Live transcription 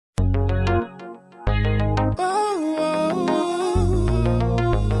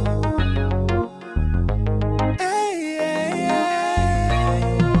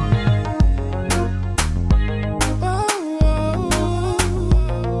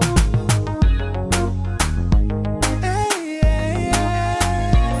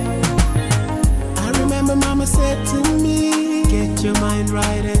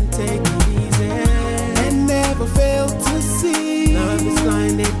right and take it easy. And never fail to see love is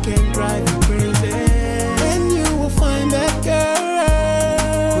blind, it can drive you crazy. And you will find that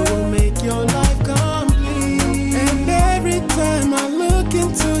girl who will make your life complete. And every time I look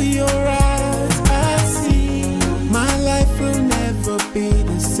into your eyes, I see my life will never be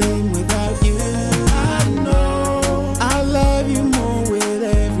the same without you. I know I love you more with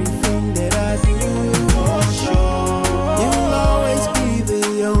everything that I do. For sure, you'll always be the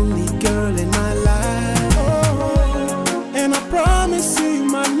only girl in my life. And I promise you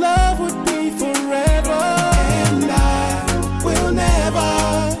my love would be forever. And I will never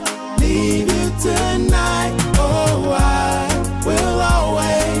leave you tonight. Oh, I will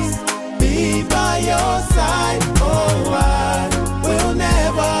always be by your side. Oh, I will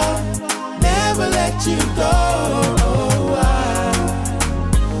never let you go. Oh,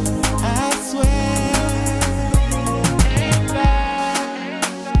 I swear.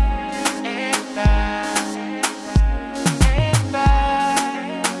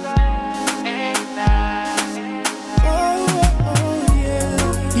 Oh, yeah.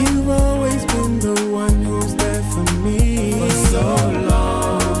 You've always been the one who's there for me for so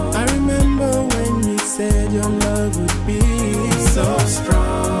long. I remember when you said your love would be so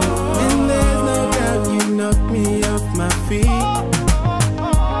strong. And there's no doubt you knocked me off my feet.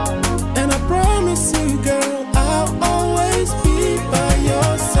 And I promise you, girl, I'll always be by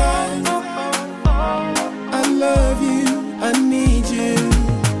your side. I love you, I need you.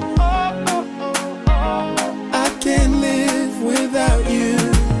 I can't live without you.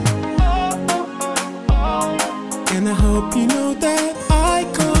 And I hope you know that I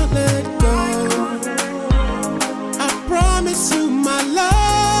can't let go. I promise you my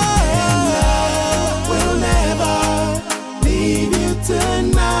love will never leave you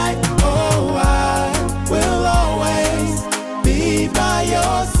tonight. Oh, I will always be by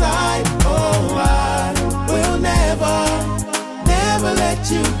your side. Oh, I will never let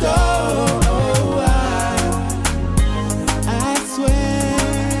you go. Oh, I swear,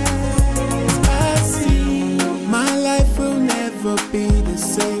 I see my life will never be the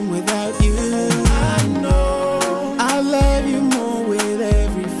same without you. I know I love you more with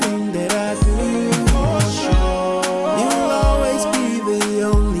everything that I do. For sure, you'll always be the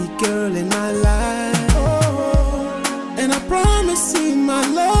only girl in my life. And I promise you my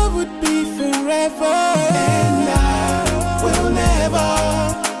love would be forever. And I will never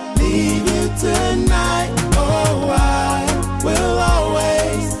leave you tonight. Oh, I will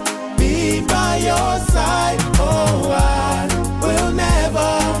always be by your side. Oh, I will never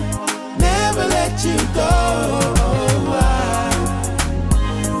let you go. Oh,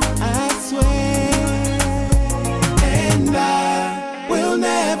 I swear. And I will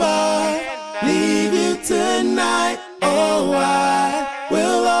never leave you tonight. Oh, I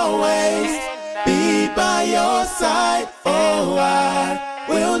will always be by your side. Oh, I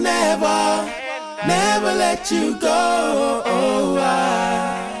will never let you go. Oh,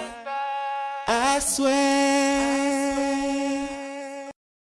 I swear.